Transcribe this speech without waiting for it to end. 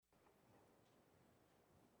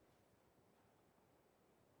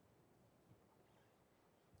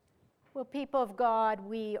Well, people of God,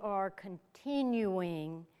 we are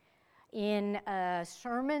continuing in a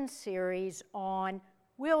sermon series on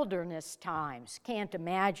wilderness times. Can't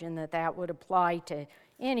imagine that that would apply to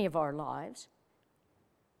any of our lives.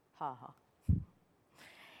 Ha ha.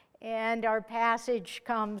 And our passage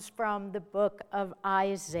comes from the book of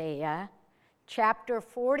Isaiah, chapter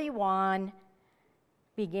 41,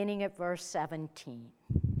 beginning at verse 17.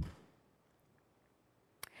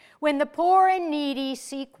 When the poor and needy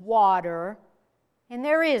seek water, and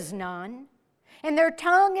there is none, and their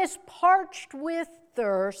tongue is parched with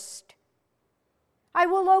thirst, I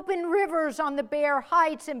will open rivers on the bare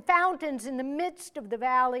heights and fountains in the midst of the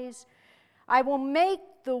valleys. I will make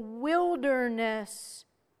the wilderness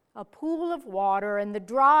a pool of water, and the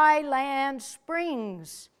dry land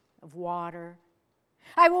springs of water.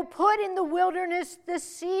 I will put in the wilderness the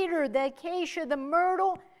cedar, the acacia, the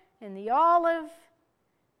myrtle, and the olive.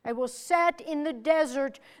 I will set in the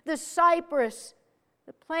desert the cypress,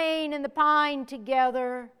 the plane, and the pine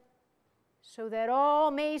together, so that all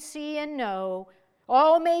may see and know,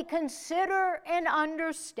 all may consider and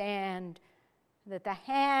understand that the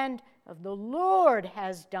hand of the Lord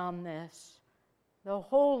has done this. The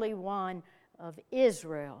Holy One of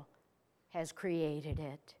Israel has created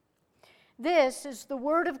it. This is the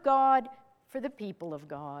word of God for the people of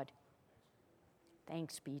God.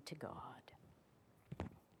 Thanks be to God.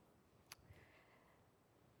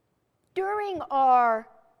 During our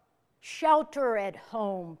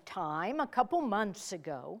shelter-at-home time a couple months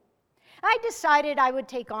ago, I decided I would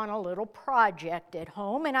take on a little project at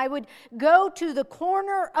home, and I would go to the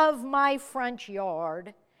corner of my front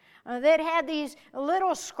yard that had these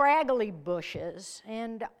little scraggly bushes,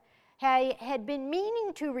 and I had been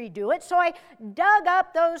meaning to redo it, so I dug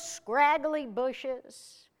up those scraggly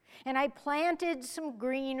bushes, and I planted some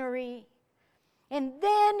greenery, and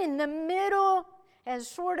then in the middle, as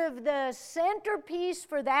sort of the centerpiece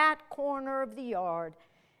for that corner of the yard,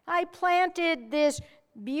 I planted this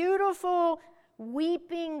beautiful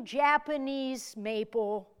weeping Japanese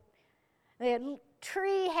maple. The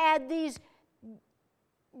tree had these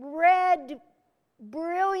red,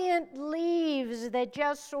 brilliant leaves that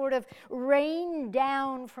just sort of rained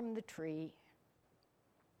down from the tree.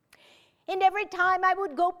 And every time I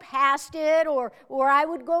would go past it or I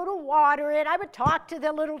would go to water it, I would talk to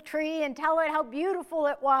the little tree and tell it how beautiful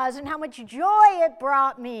it was and how much joy it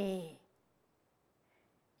brought me.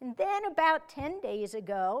 And then about 10 days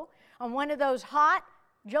ago, on one of those hot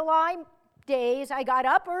July days, I got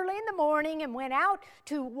up early in the morning and went out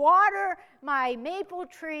to water my maple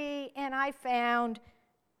tree, and I found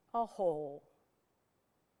a hole.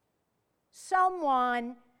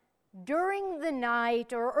 Someone during the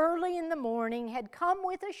night or early in the morning had come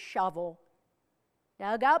with a shovel,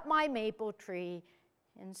 dug up my maple tree,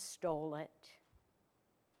 and stole it.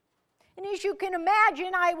 And as you can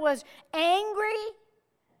imagine, I was angry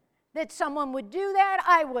that someone would do that.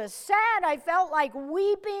 I was sad. I felt like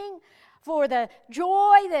weeping for the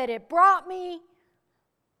joy that it brought me.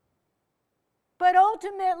 But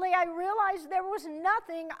ultimately, I realized there was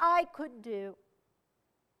nothing I could do.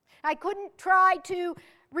 I couldn't try to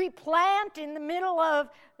replant in the middle of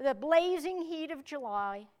the blazing heat of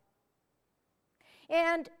July.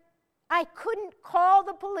 And I couldn't call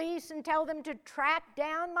the police and tell them to track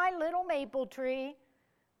down my little maple tree.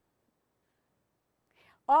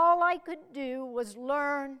 All I could do was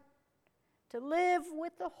learn to live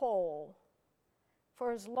with the hole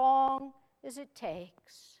for as long as it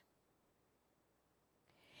takes.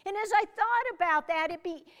 And as I thought about that,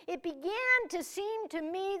 it began to seem to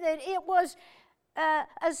me that it was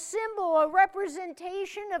a symbol, a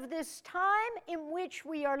representation of this time in which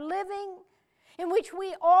we are living, in which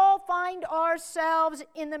we all find ourselves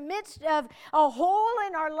in the midst of a hole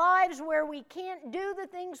in our lives where we can't do the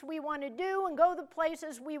things we want to do and go the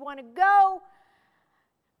places we want to go.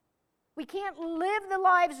 We can't live the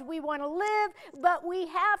lives we want to live, but we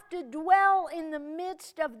have to dwell in the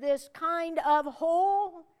midst of this kind of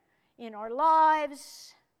hole in our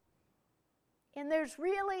lives. And there's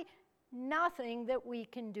really nothing that we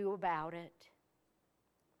can do about it.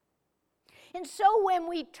 And so when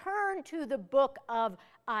we turn to the book of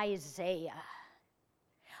Isaiah,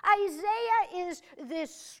 Isaiah is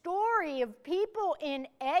this story of people in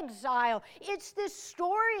exile. It's this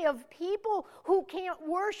story of people who can't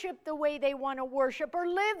worship the way they want to worship or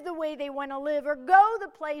live the way they want to live or go the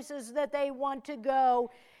places that they want to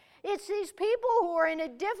go. It's these people who are in a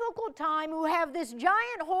difficult time, who have this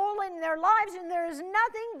giant hole in their lives, and there is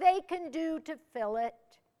nothing they can do to fill it.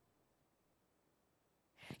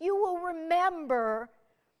 You will remember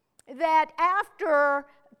that after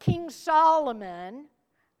King Solomon,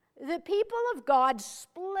 the people of God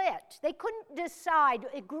split. They couldn't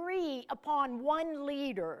agree upon one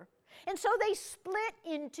leader. And so they split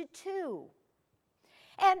into two.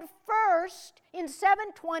 And first, in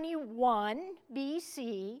 721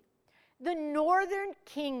 BC, the northern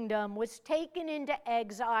kingdom was taken into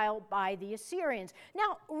exile by the Assyrians.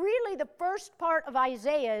 Now, really, the first part of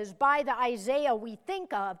Isaiah is by the Isaiah we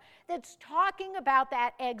think of that's talking about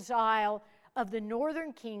that exile of the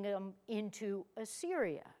northern kingdom into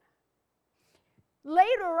Assyria.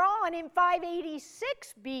 Later on, in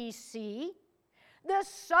 586 BC, the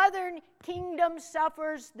southern kingdom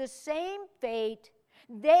suffers the same fate.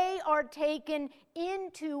 They are taken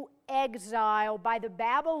into exile by the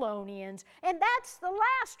Babylonians, and that's the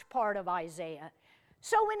last part of Isaiah.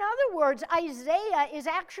 So in other words, Isaiah is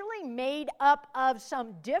actually made up of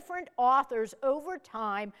some different authors over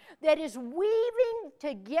time that is weaving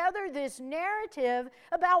together this narrative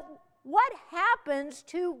about what happens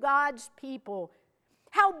to God's people,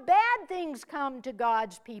 how bad things come to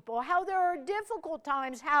God's people, how there are difficult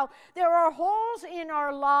times, how there are holes in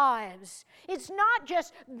our lives. It's not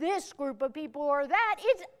just this group of people or that.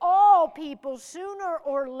 It's all people sooner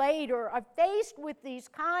or later are faced with these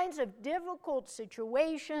kinds of difficult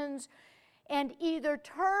situations and either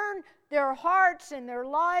turn their hearts and their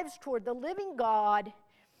lives toward the living God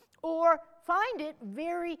or find it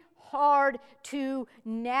very hard to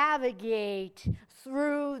navigate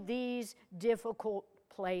through these difficult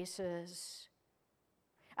places.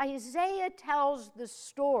 Isaiah tells the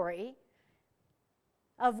story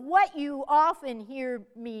of what you often hear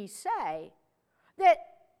me say, that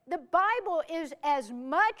the Bible is as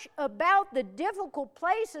much about the difficult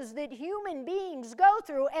places that human beings go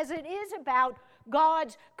through as it is about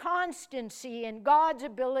God's constancy and God's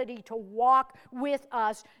ability to walk with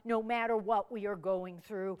us no matter what we are going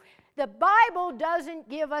through. The Bible doesn't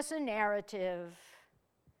give us a narrative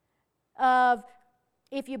of,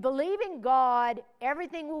 if you believe in God,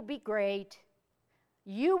 everything will be great.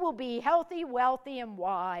 You will be healthy, wealthy, and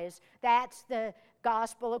wise. That's the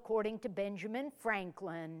gospel according to Benjamin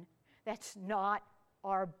Franklin. That's not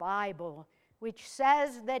our Bible, which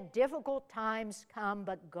says that difficult times come,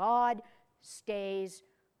 but God stays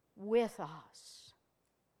with us.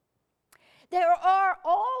 There are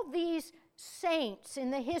all these saints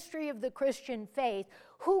in the history of the Christian faith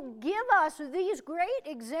who give us these great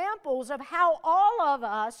examples of how all of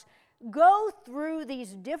us go through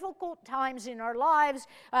these difficult times in our lives,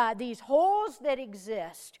 these holes that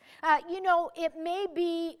exist. It may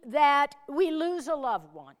be that we lose a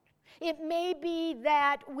loved one. It may be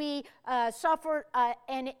that we suffer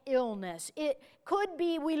an illness. It could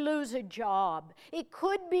be we lose a job. It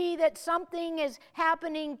could be that something is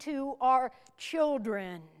happening to our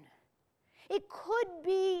children. It could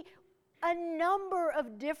be a number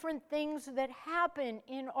of different things that happen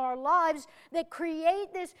in our lives that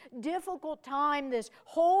create this difficult time, this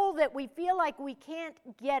hole that we feel like we can't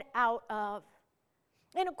get out of.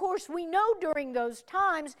 And of course, we know during those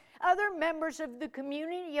times, other members of the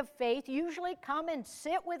community of faith usually come and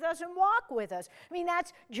sit with us and walk with us. I mean,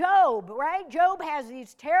 that's Job, right? Job has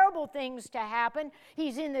these terrible things to happen.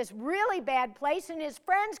 He's in this really bad place, and his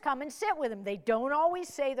friends come and sit with him. They don't always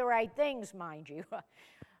say the right things, mind you.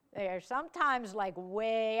 They are sometimes like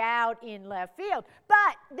way out in left field.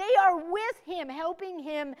 But they are with him, helping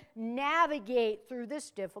him navigate through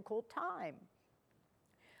this difficult time.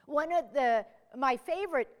 One of my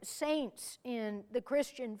favorite saints in the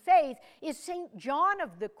Christian faith is St. John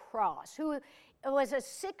of the Cross, who was a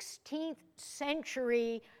 16th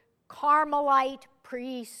century Carmelite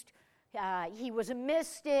priest. He was a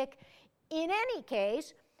mystic. In any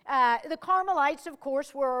case, the Carmelites, of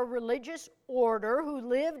course, were a religious order who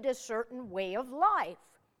lived a certain way of life.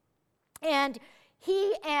 And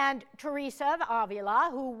he and Teresa of Avila,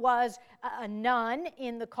 who was a nun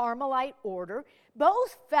in the Carmelite order,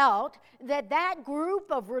 both felt that that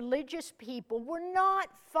group of religious people were not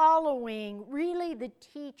following really the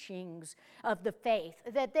teachings of the faith,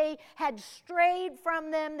 that they had strayed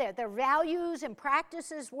from them, that their values and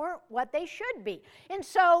practices weren't what they should be. And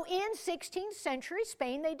so in 16th century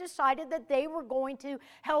Spain, they decided that they were going to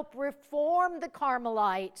help reform the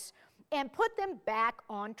Carmelites and put them back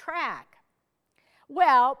on track.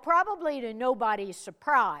 Well, probably to nobody's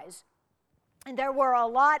surprise, and there were a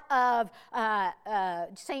lot of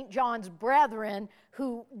St. John's brethren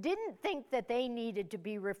who didn't think that they needed to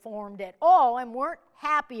be reformed at all and weren't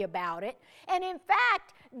happy about it. And in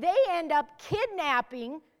fact, they end up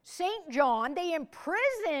kidnapping St. John. They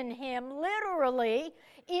imprison him literally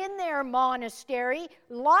in their monastery,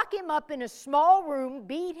 lock him up in a small room,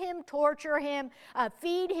 beat him, torture him,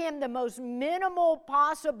 feed him the most minimal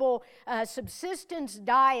possible subsistence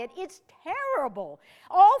diet. It's terrible.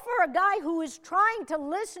 All for a guy who is trying to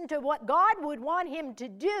listen to what God would want him to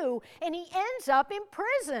do, and he ends up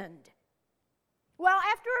imprisoned. Well,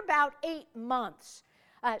 after about 8 months,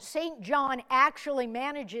 St. John actually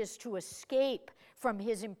manages to escape from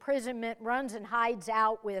his imprisonment, runs and hides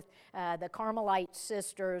out with the Carmelite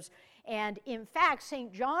sisters. And in fact,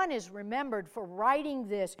 St. John is remembered for writing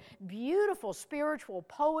this beautiful spiritual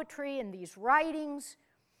poetry and these writings.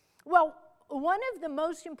 Well, one of the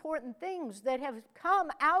most important things that have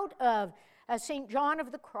come out of St. John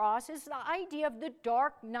of the Cross is the idea of the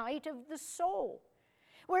dark night of the soul.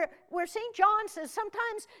 Where St. John says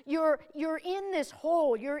sometimes you're in this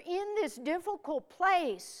hole, you're in this difficult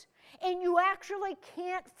place, and you actually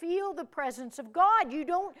can't feel the presence of God.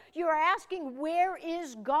 You're asking, where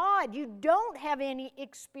is God? You don't have any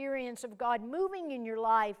experience of God moving in your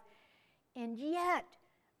life, and yet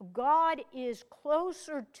God is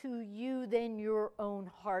closer to you than your own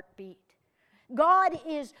heartbeat. God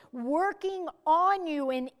is working on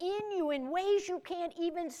you and in you in ways you can't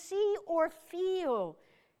even see or feel.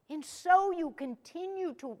 And so you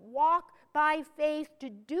continue to walk by faith to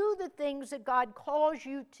do the things that God calls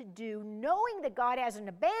you to do, knowing that God hasn't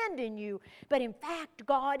abandoned you, but in fact,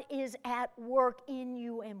 God is at work in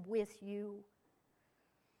you and with you.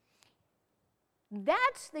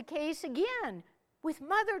 That's the case again with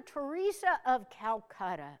Mother Teresa of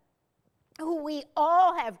Calcutta, who we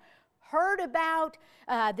all have heard about,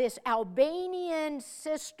 this Albanian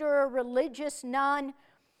sister, religious nun,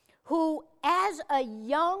 who, as a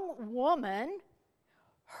young woman,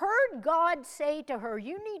 heard God say to her,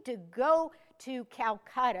 you need to go to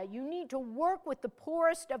Calcutta. You need to work with the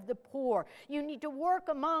poorest of the poor. You need to work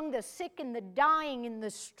among the sick and the dying in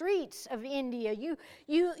the streets of India. You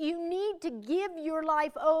need to give your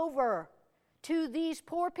life over to these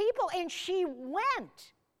poor people. And she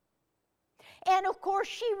went. And of course,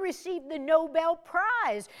 she received the Nobel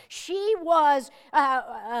Prize. She was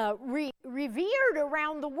revered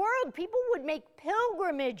around the world. People would make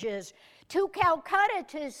pilgrimages to Calcutta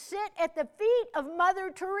to sit at the feet of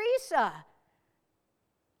Mother Teresa.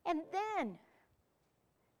 And then,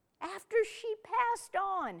 after she passed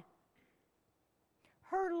on,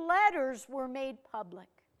 her letters were made public.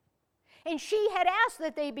 And she had asked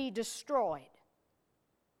that they be destroyed.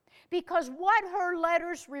 Because what her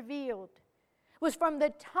letters revealed was from the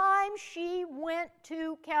time she went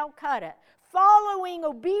to Calcutta, following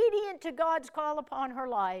obedient to God's call upon her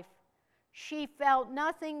life, she felt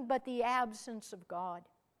nothing but the absence of God.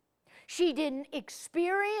 She didn't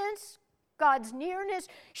experience God's nearness.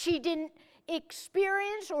 She didn't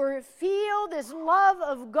experience or feel this love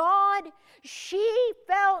of God. She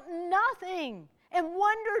felt nothing and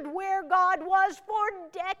wondered where God was for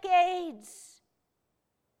decades.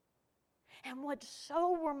 And what's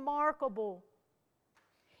so remarkable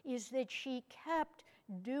is that she kept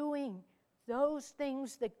doing those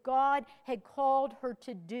things that God had called her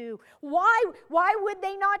to do. Why would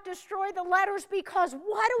they not destroy the letters? Because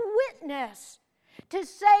what a witness to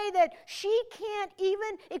say that she can't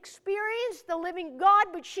even experience the living God,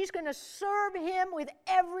 but she's going to serve Him with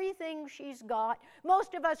everything she's got.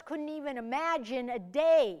 Most of us couldn't even imagine a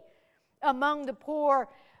day among the poor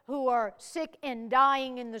who are sick and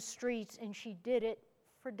dying in the streets, and she did it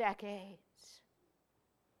for decades.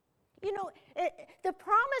 You know, the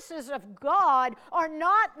promises of God are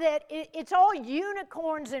not that it's all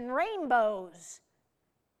unicorns and rainbows.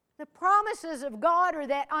 The promises of God are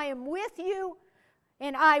that I am with you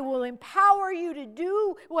and I will empower you to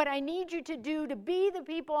do what I need you to do, to be the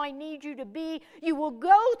people I need you to be. You will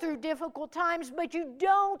go through difficult times, but you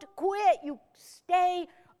don't quit. You stay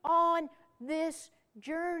on this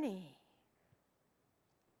journey.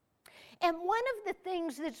 And one of the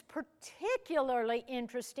things that's particularly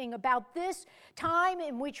interesting about this time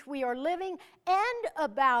in which we are living and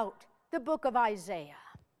about the book of Isaiah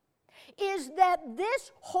is that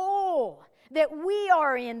this hole that we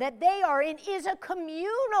are in, that they are in, is a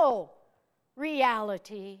communal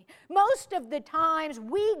reality. Most of the times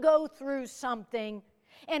we go through something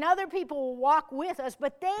and other people will walk with us,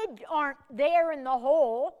 but they aren't there in the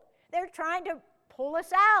hole. They're trying to pull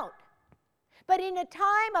us out. But in a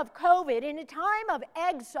time of COVID, in a time of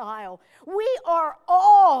exile, we are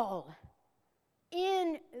all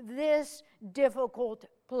in this difficult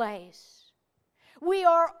place. We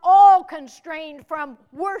are all constrained from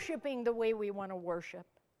worshiping the way we want to worship.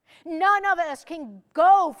 None of us can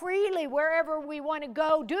go freely wherever we want to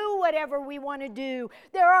go, do whatever we want to do.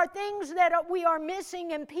 There are things that we are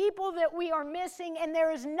missing and people that we are missing, and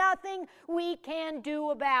there is nothing we can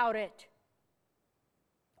do about it.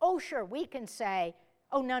 Oh, sure, we can say,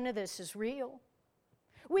 oh, none of this is real.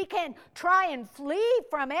 We can try and flee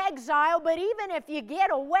from exile, but even if you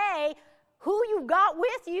get away, who you got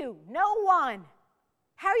with you? No one.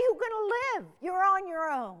 How are you going to live? You're on your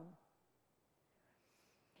own.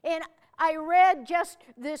 And I read just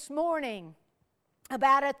this morning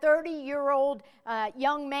about a 30-year-old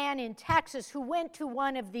young man in Texas who went to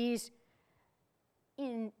one of these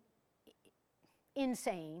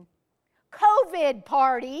insane COVID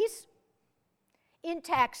parties in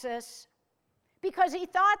Texas because he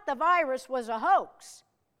thought the virus was a hoax.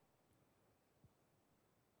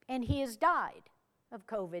 And he has died of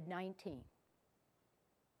COVID-19.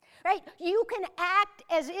 Right? You can act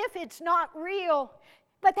as if it's not real,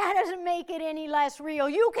 but that doesn't make it any less real.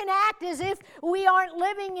 You can act as if we aren't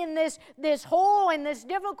living in this hole, in this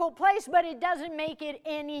difficult place, but it doesn't make it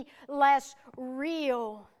any less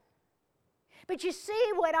real. But you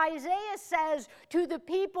see what Isaiah says to the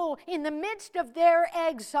people in the midst of their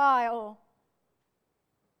exile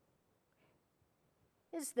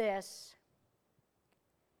is this: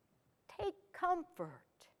 take comfort,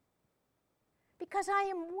 because I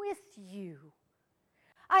am with you.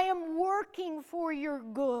 I am working for your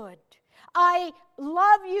good. I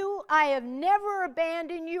love you. I have never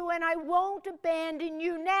abandoned you, and I won't abandon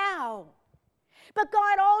you now. But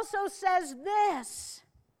God also says this: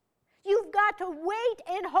 you've got to wait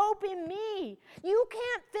and hope in me. You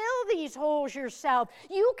can't fill these holes yourself.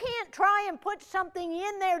 You can't try and put something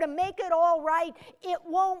in there to make it all right. It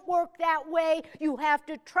won't work that way. You have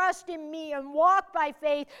to trust in me and walk by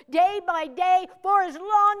faith day by day for as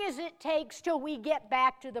long as it takes till we get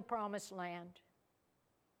back to the promised land.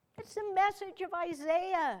 It's the message of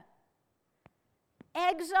Isaiah.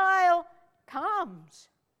 Exile comes.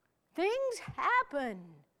 Things happen.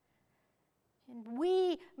 And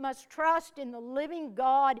we must trust in the living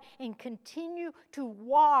God and continue to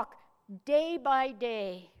walk day by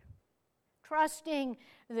day, trusting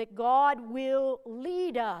that God will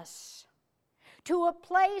lead us to a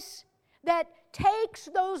place that takes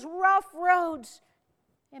those rough roads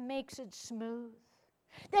and makes it smooth,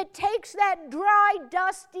 that takes that dry,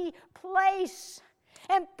 dusty place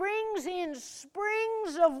and brings in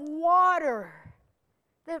springs of water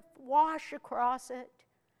that wash across it,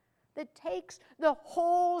 that takes the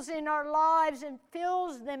holes in our lives and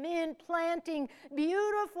fills them in, planting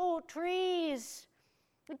beautiful trees,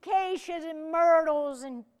 acacias and myrtles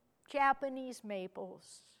and Japanese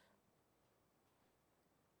maples.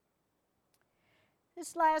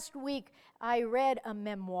 This last week, I read a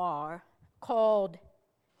memoir called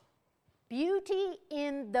Beauty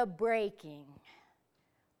in the Breaking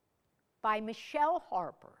by Michelle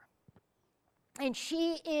Harper. And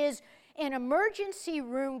she is an emergency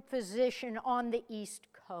room physician on the East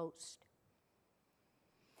Coast.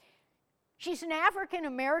 She's an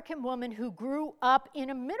African-American woman who grew up in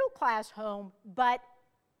a middle-class home, but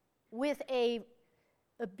with an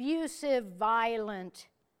abusive, violent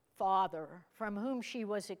father from whom she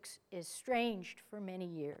was estranged for many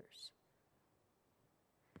years.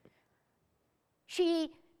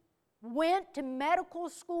 She went to medical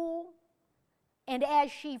school, and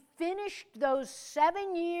as she finished those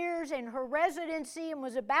 7 years in her residency and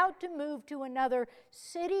was about to move to another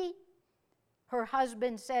city, her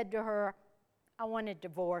husband said to her, I want a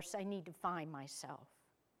divorce. I need to find myself.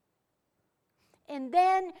 And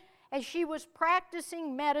then, as she was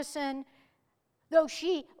practicing medicine, though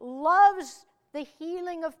she loves the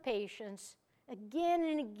healing of patients, again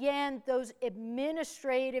and again, those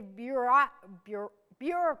administrative,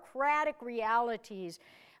 bureaucratic realities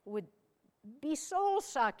would be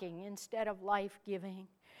soul-sucking instead of life-giving.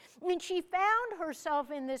 And she found herself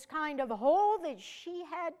in this kind of hole that she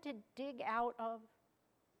had to dig out of.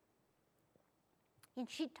 And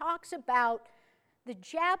she talks about the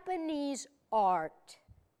Japanese art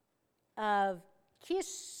of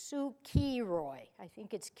kitsukiroi. I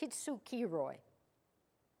think it's kitsukiroi,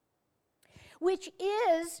 which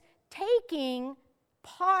is taking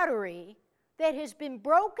pottery that has been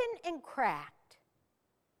broken and cracked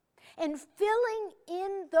and filling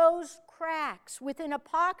in those cracks with an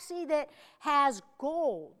epoxy that has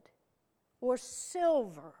gold or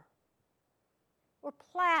silver or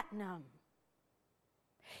platinum.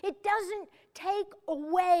 It doesn't take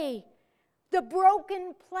away the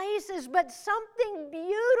broken places, but something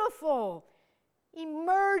beautiful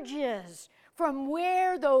emerges from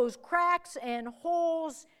where those cracks and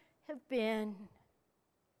holes have been.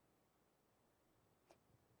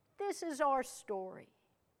 this is our story.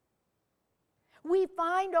 We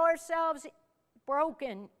find ourselves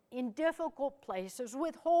broken in difficult places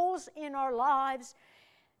with holes in our lives,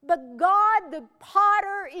 but God, the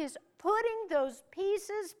potter, is putting those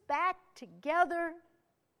pieces back together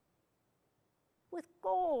with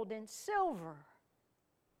gold and silver.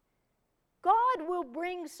 God will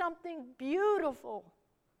bring something beautiful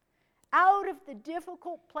out of the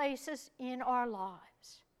difficult places in our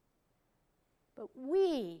lives. But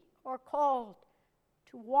we are called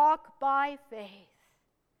to walk by faith,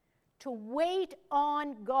 to wait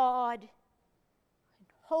on God, and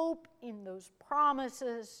hope in those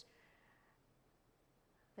promises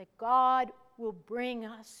that God will bring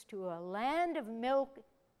us to a land of milk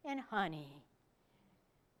and honey,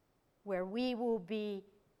 where we will be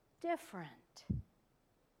different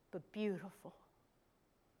but beautiful.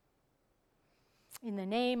 In the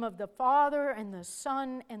name of the Father, and the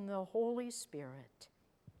Son, and the Holy Spirit.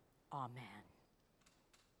 Amen.